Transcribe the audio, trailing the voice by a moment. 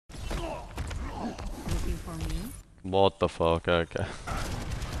What the fuck? Okay.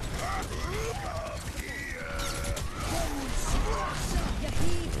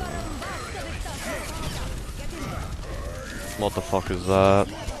 What the fuck is that?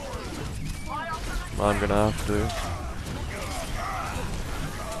 I'm gonna have to.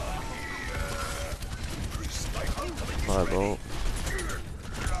 My fault.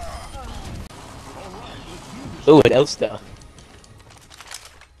 Ooh, an Elster.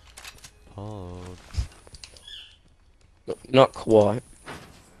 Oh. Not quite.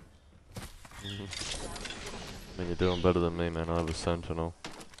 I mean, you're doing better than me, man. I have a Sentinel.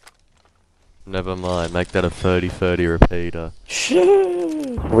 Never mind, make that a 30-30 repeater.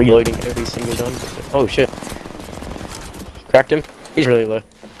 Reloading every single time. Oh shit. Cracked him. He's really low.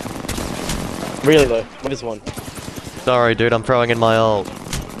 Really low. What is one? Sorry, dude, I'm throwing in my ult.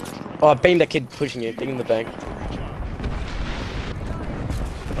 Oh, beam that kid pushing you. Dig in the bank.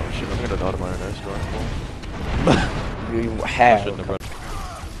 Oh shit, I'm gonna die to my own airstrike. You I have. shouldn't have run.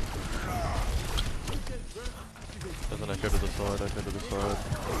 There's an echo to the side, echo to the side.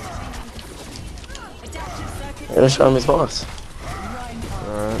 Gonna show him his horse.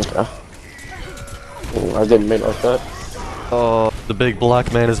 Alright. Okay. Ooh, I didn't mean like that. Oh, the big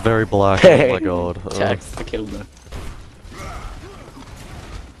black man is very black. Oh my god. Tax. I killed him.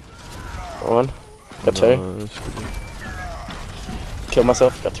 One. Got two. Nice. Kill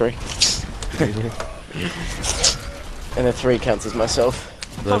myself. Got three. And then three counts as myself.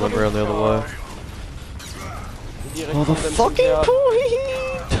 They went around the other way. Oh, the fucking point!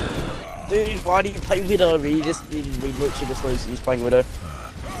 Dude, why do you play Widow? We literally just lose. He's playing Widow.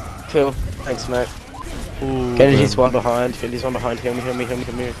 Cool. Thanks, mate. Ooh, Kennedy's one behind. Kennedy's one behind. Heal me, heal me, heal me,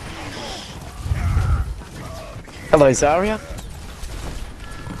 heal me. Hello, Zarya.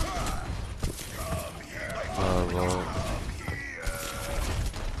 well.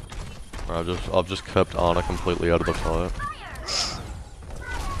 I've just kept Ana completely out of the fight.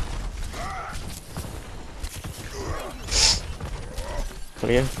 What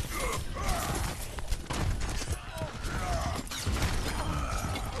are you?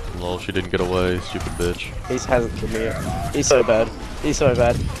 Lol, she didn't get away, stupid bitch. He hasn't killed me yet. He's so bad. He's so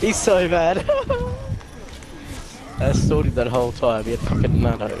bad. He's so bad. I saw him that whole time. He had fucking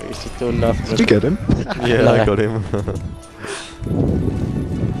none. He's just doing nothing. Did you get him? Yeah, No. I got him.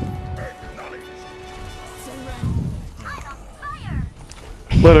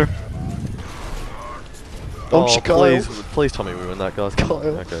 Later. Oh, Oh, Kyle. please tell me we win that, guys. Kyle.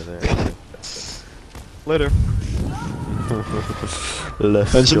 Okay, there. Later.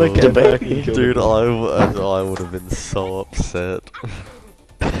 Let's Imagine go. I get back and kill Dude, him. I would have been so upset.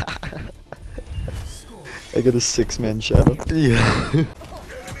 I got a 6-man shadow. Yeah.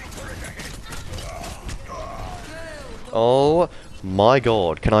 Oh my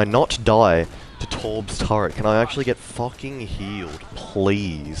god, can I not die to Torb's turret? Can I actually get fucking healed,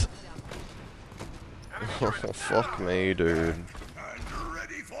 please? Oh, fuck me, dude.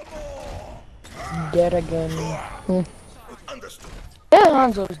 Dead again. Yeah,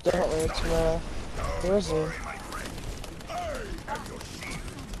 Hanzo's definitely it's where is he?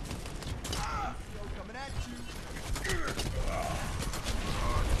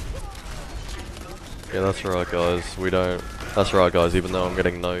 Yeah, that's right, guys. We don't. That's right, guys. Even though I'm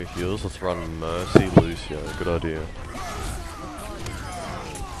getting no heals, let's run Mercy Lucio. Good idea.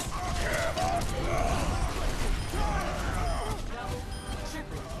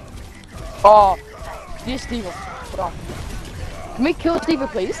 Oh, this Steven. Can we kill Steven,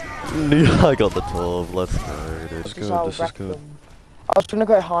 please? Yeah, I got the Torb. Let's go, dude. This is good. This is good. I was gonna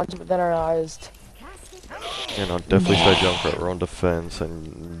go Hanzo, but then I realized. Yeah, no, definitely stay Junkrat. We're on defense,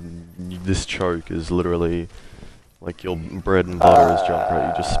 and this choke is literally like your bread and butter is Junkrat.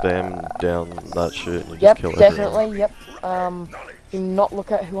 You just spam down that shit and you just kill everyone. Yep. Do not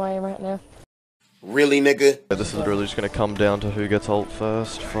look at who I am right now. Really, nigga? Yeah, this is literally just gonna come down to who gets ult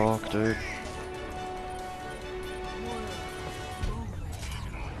first. Fuck, dude.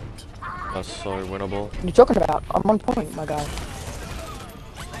 That's so winnable. What are you talking about? I'm on point, my guy.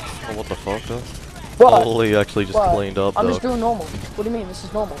 Oh, what the fuck, though? What? Holy, actually just What? cleaned up, I'm Doc. just doing normal. What do you mean? This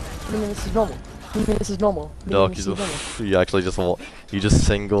is normal. What do you mean this is normal? What do you mean this is normal? What do you mean Doc, this is normal? you actually just you just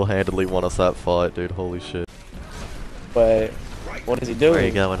single-handedly won us that fight, dude. Holy shit. Wait, what is he doing? Where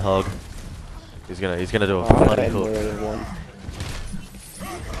you going, Hog? He's gonna do a Oh, bloody I hook. really won.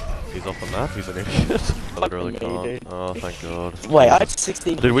 He's off the map. He's an idiot. I literally me, can't. dude. Oh, thank God. Wait, I had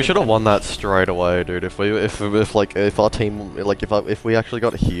 16. Dude, we should have won that straight away, dude. If our team, like, if we actually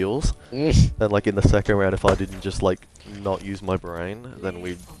got heals, then like in the second round, if I didn't just like not use my brain, then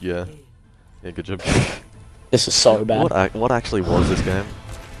yeah, good job. This is so bad. What actually was this game?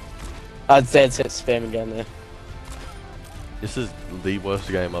 I'd say it's spam again there. This is the worst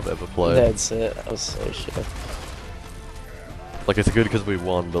game I've ever played. That's it. I was so sure. Like, it's good because we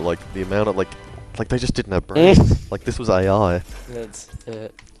won, but like the amount of like they just didn't have brains. Like, this was AI. That's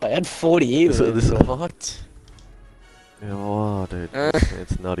it. I had 40 This- what? Yeah, wow, dude,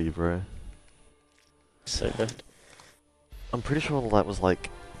 it's nutty, bro. So good. I'm pretty sure all that was like,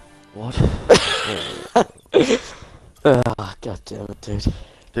 what? Ah, god damn it, dude.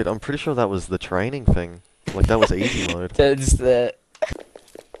 Dude, I'm pretty sure that was the training thing. Like, that was easy mode. That's the.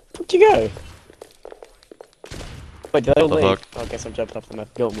 Where'd you go? Wait, did they all The leave? fuck? Oh, I guess I'm jumping off the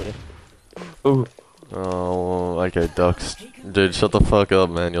map. Go on with it. Ooh. Oh, okay, ducks. Dude, shut the fuck up,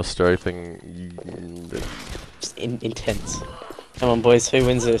 man. You're strafing. Dude. Just intense. Come on, boys. Who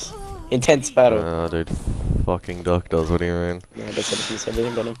wins this? Intense battle. Ah, dude. Fucking duck does, what do you mean? Yeah, I guess I missed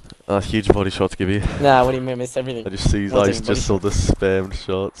everything on him. Huge body shots, Gibby. Nah, what do you mean I missed everything? I just see, Wasn't I even just saw the spammed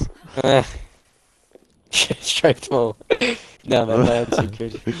shots. Straight more. No, man, that's too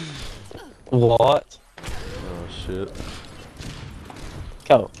good. What? Oh, shit.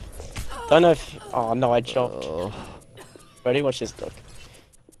 Go. Don't know if. Oh no, I chopped. Oh. Ready? Watch this, Doc.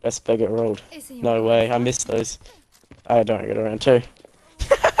 Best burger rolled. No way, I missed those. I don't get around too.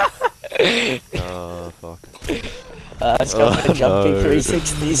 Oh, fuck. Let's go for the jumping no.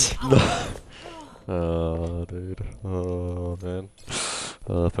 360s. Oh, dude. Oh, man.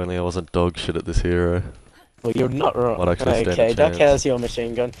 If only I wasn't dog shit at this hero. Well, you're not wrong. Might actually stand a Okay, Doc, chance. how's your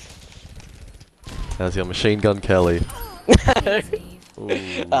machine gun? How's your machine gun, Kelly? Ooh.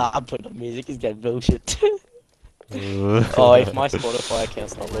 I'm putting on music, he's getting bullshit. Oh, if my Spotify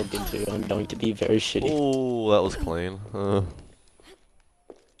account's not logged into, I'm going to be very shitty. Oh, that was clean.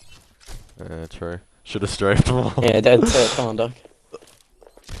 Yeah, true. Should have strafed more. Yeah, that's it. Come on, Doc.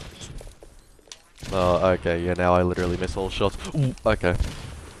 Oh, okay, yeah, now I literally miss all shots. Ooh, okay.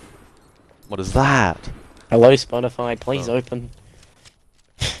 What is that? Hello, Spotify, please Oh. open.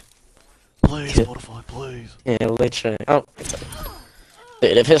 Please, Spotify, please. Yeah, literally. Oh, it's okay.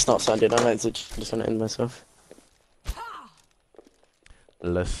 Dude, if it's not Sunday, I'm just gonna end myself.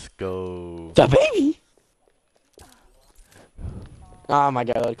 Let's go. The baby! Oh my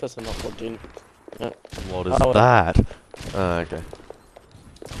god, because I'm not plugged in. What is Oh, that? Okay.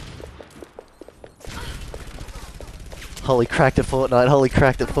 Holy cracked at Fortnite, holy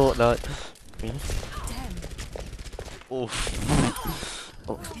cracked at Fortnite. Oof.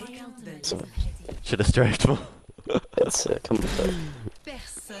 Oh. So, Should have strafed more. that's come on,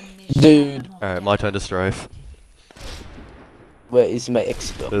 dude. Alright, my turn to strafe. Where is my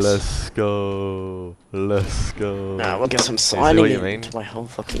Xbox? Let's go. Let's go. Nah, I guess I'm see signing what you mean? into my whole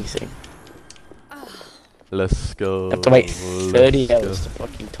fucking thing. Let's go. I have to wait 30 let's hours to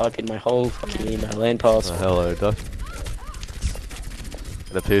fucking type in my whole fucking email and password. Hello, Duck.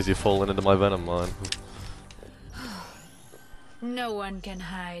 It appears you've fallen into my venom mine. No one can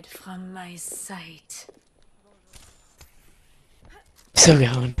hide from my sight. Still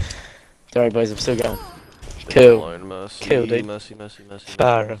going. Sorry, boys, I'm still going. Cool. Alone, mercy, Kill, dude. mercy, mercy, mercy,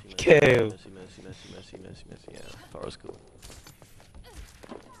 Farah. mercy, mercy, Kill. mercy, mercy, mercy, mercy, mercy, mercy, yeah. Farah's cool.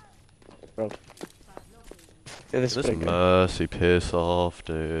 Yeah, this This pretty good. mercy, piss off,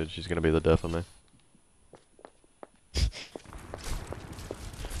 dude. She's gonna be the death of me.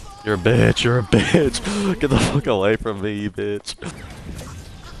 You're a bitch, you're a bitch. Get the fuck away from me, you bitch.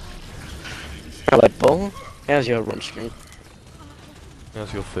 Hello, Paul. How's your run screen?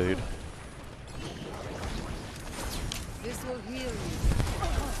 How's your food? This will heal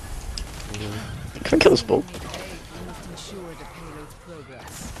Can I kill this ball? you. You must ensure the payload's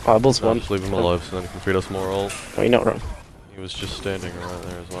progress. Oh, Bull's No, one. just leave him alive so then he can feed us more ult. Oh, you're not wrong. He was just standing right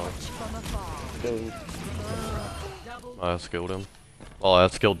there as well. I outskilled him. Oh, I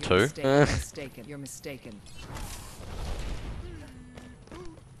outskilled two? You're mistaken. You're mistaken.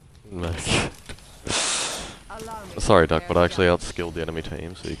 No. Sorry, Duck, but I actually outskilled the enemy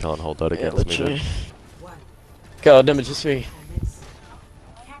team, so you can't hold that Yeah, against me, literally. dude. God damn it, just me.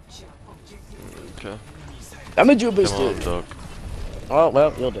 Okay. Damage you Come on, boosted. Duck. Oh,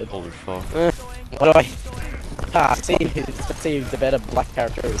 well, you're dead. Holy fuck. What do I? Ah, see who the better black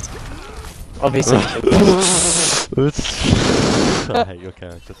character is. Obviously. I hate your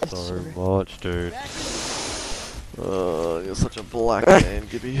character so much, dude. You're such a black man,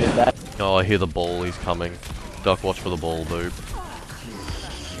 Gibby. That. Oh, I hear the ball, he's coming. Duck, watch for the ball, dude.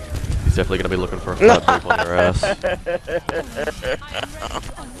 He's definitely gonna be looking for a flat boop on your ass.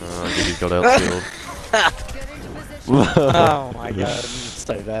 Gibby got outskilled. Oh my god,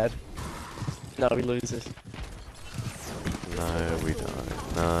 so bad. No, we lose this. No, we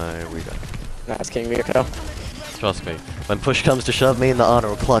don't. No, we don't. Nah, it's King Mirko. Trust me. When push comes to shove, me and the honor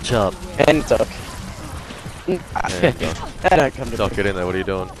will clutch up. And Doc. Yeah, duck. That don't come to Duck, get in there, what are you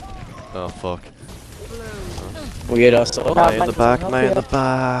doing? Oh, fuck. weird asshole. Nah, May in the back, may in the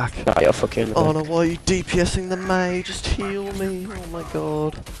back. Nah, you're fucking. Oh no, why are you DPSing the May? Just heal me. Oh my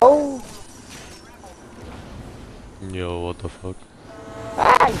god. Oh! Yo, what the fuck?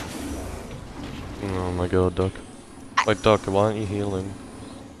 Ay! Oh my god, Duck. Wait, Duck, why aren't you healing?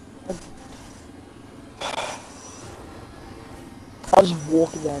 I was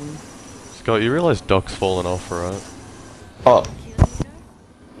walking then. Scott, you realise Duck's fallen off, right? Oh,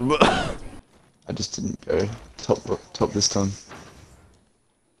 I just didn't go top this time.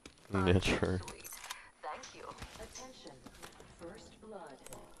 Yeah, true.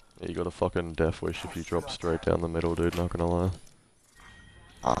 Yeah, you got a fucking death wish if you drop straight down the middle, dude, not gonna lie.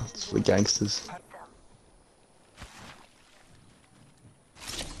 Ah, it's for gangsters.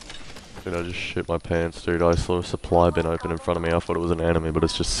 Dude, I just shit my pants, dude. I saw a supply bin open in front of me. I thought it was an enemy, but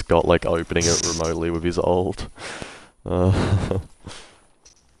it's just Scott, like, opening it remotely with his ult. You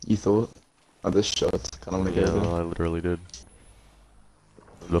thought? Oh, this shot. Kind of want to Yeah, go there. I literally did.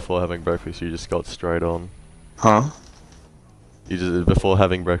 Before having breakfast, you just got straight on. Huh? You just before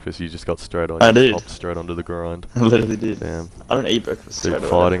having breakfast, you just got straight on. I You did. Hopped straight onto the grind. I literally did. Damn. I don't eat breakfast Dude, straight away.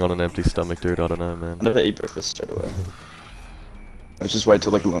 fighting on an empty stomach, dude. I don't know, I man. never eat breakfast straight away. Let's just wait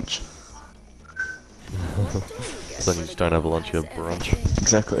till like lunch. Then you just don't have lunch, you have brunch.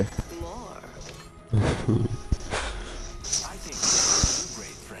 Exactly.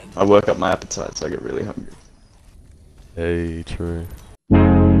 I work up my appetite, so I get really hungry. Hey, true.